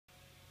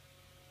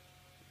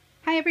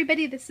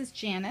everybody, this is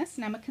Janice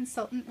and I'm a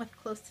consultant with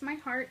Close to My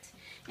Heart,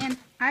 and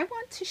I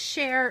want to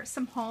share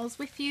some hauls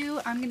with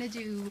you. I'm going to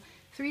do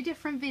 3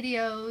 different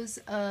videos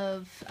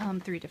of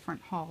 3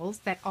 different hauls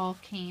that all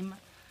came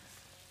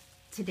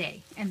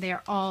today, and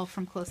they're all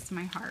from Close to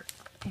My Heart.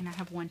 And I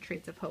have one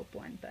Trades of Hope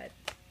one, but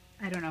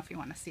I don't know if you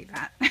want to see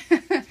that.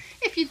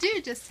 If you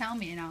do, just tell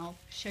me and I'll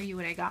show you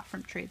what I got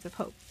from Trades of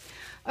Hope.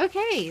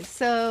 Okay,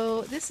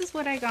 so this is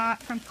what I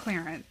got from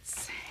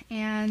clearance,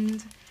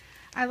 and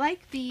I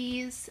like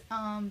these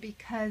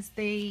because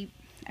they,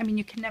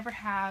 you can never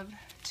have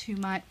too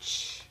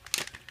much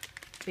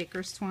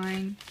baker's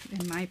twine,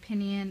 in my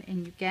opinion,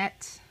 and you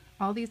get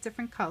all these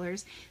different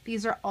colors.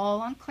 These are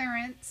all on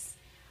clearance.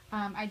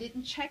 I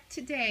didn't check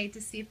today to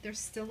see if they're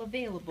still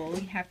available.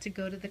 You have to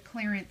go to the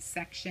clearance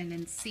section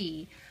and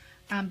see.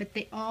 But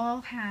they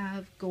all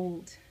have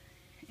gold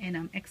in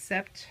them,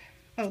 except,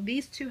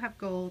 these 2 have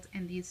gold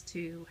and these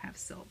 2 have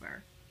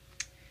silver.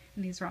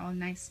 And these are all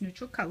nice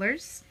neutral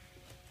colors.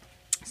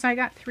 So I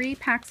got 3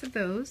 packs of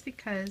those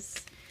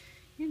because,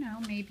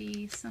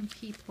 maybe some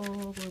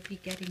people will be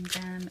getting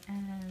them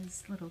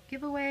as little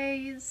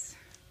giveaways.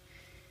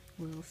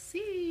 We'll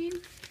see.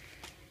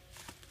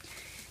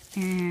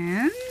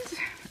 And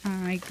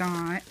I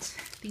got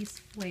these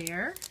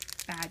flare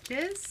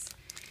badges.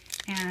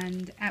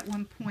 And at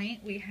one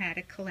point we had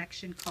a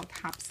collection called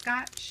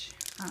Hopscotch.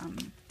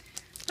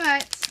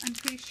 But I'm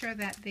pretty sure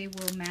that they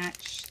will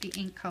match the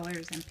ink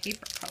colors and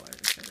paper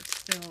colors that are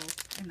still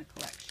in the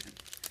collection.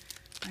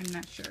 I'm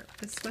not sure.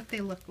 This is what they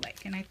look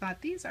like. And I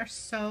thought these are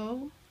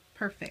so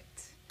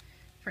perfect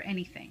for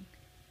anything.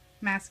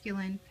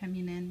 Masculine,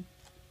 feminine,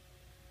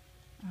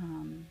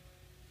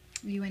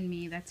 you and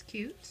me, that's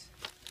cute.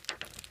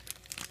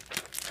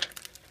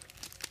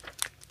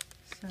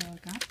 So I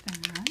got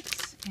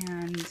that.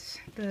 And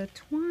the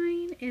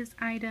twine is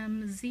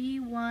item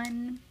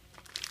Z19.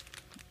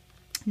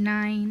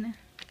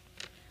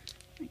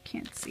 I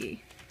can't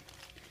see.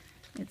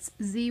 It's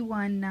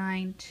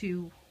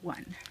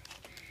Z1921.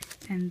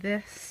 And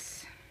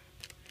these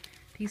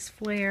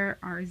flare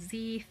are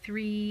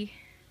Z3016.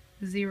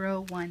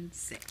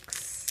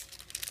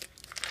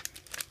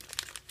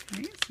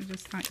 Okay, so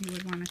just thought you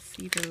would want to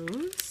see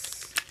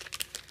those.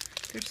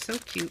 They're so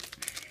cute.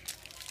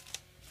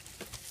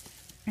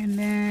 And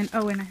then,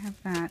 and I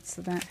have that.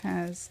 So that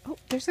has,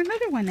 there's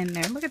another one in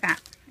there. Look at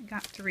that. I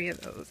got 3 of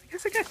those. I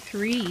guess I got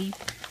 3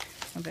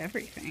 of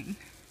everything.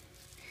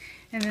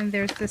 And then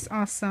there's this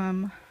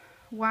awesome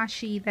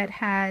washi that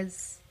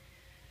has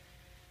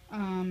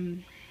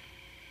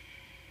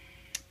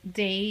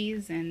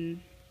days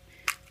and,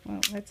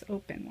 let's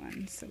open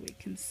one so we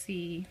can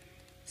see,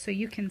 so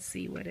you can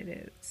see what it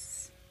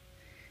is.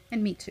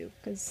 And me too,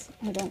 because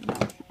I don't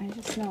know. I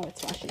just know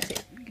it's washi tape.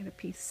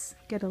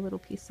 Get a little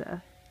piece of,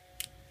 a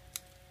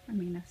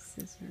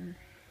scissor.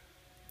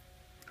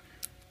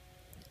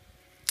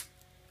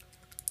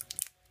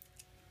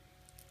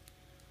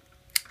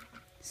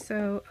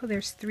 So,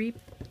 there's three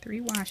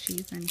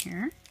washis in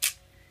here.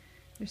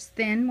 There's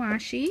thin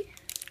washi,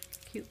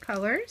 cute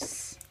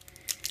colors,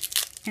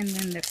 and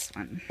then this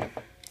one.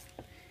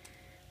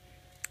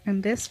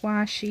 And this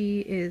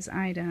washi is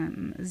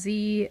item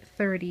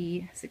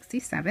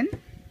Z3067,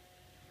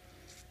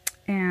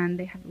 and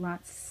they have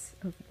lots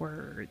of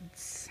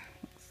words,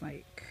 looks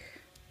like.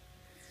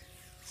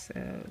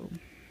 So,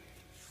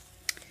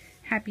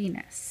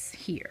 happiness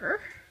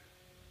here,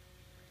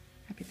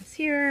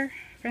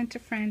 friend to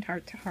friend,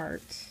 heart to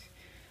heart.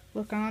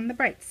 Look on the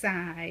bright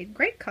side.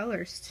 Great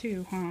colors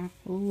too, huh?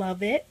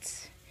 Love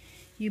it.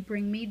 You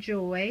bring me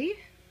joy.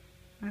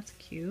 That's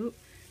cute.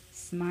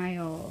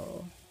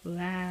 Smile.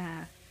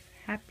 Laugh.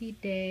 Happy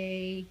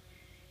day.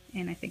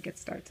 And I think it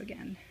starts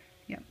again.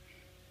 Yep.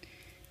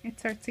 It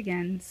starts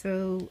again.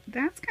 So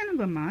that's kind of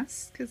a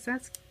must, because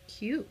that's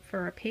cute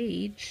for a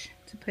page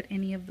to put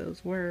any of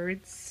those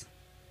words.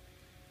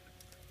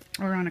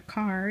 Or on a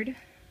card.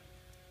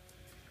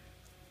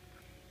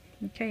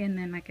 Okay, and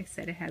then like I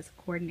said, it has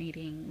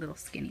coordinating little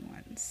skinny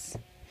ones.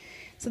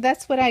 So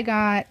that's what I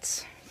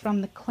got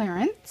from the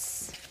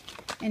clearance.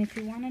 And if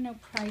you want to know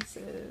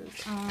prices,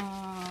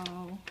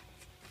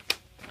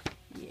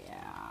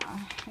 yeah,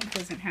 it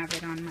doesn't have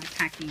it on my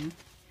packing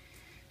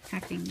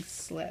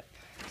slip.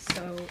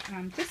 So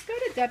just go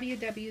to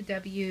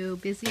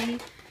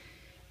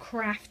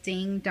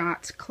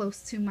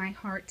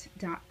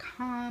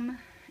www.busycrafting.closetomyheart.com,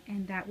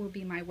 and that will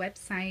be my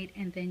website,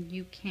 and then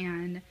you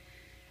can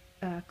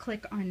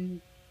click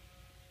on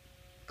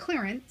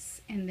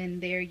clearance, and then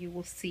there you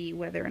will see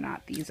whether or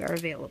not these are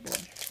available.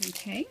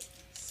 Okay,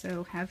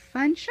 so have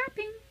fun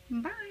shopping.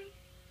 Bye.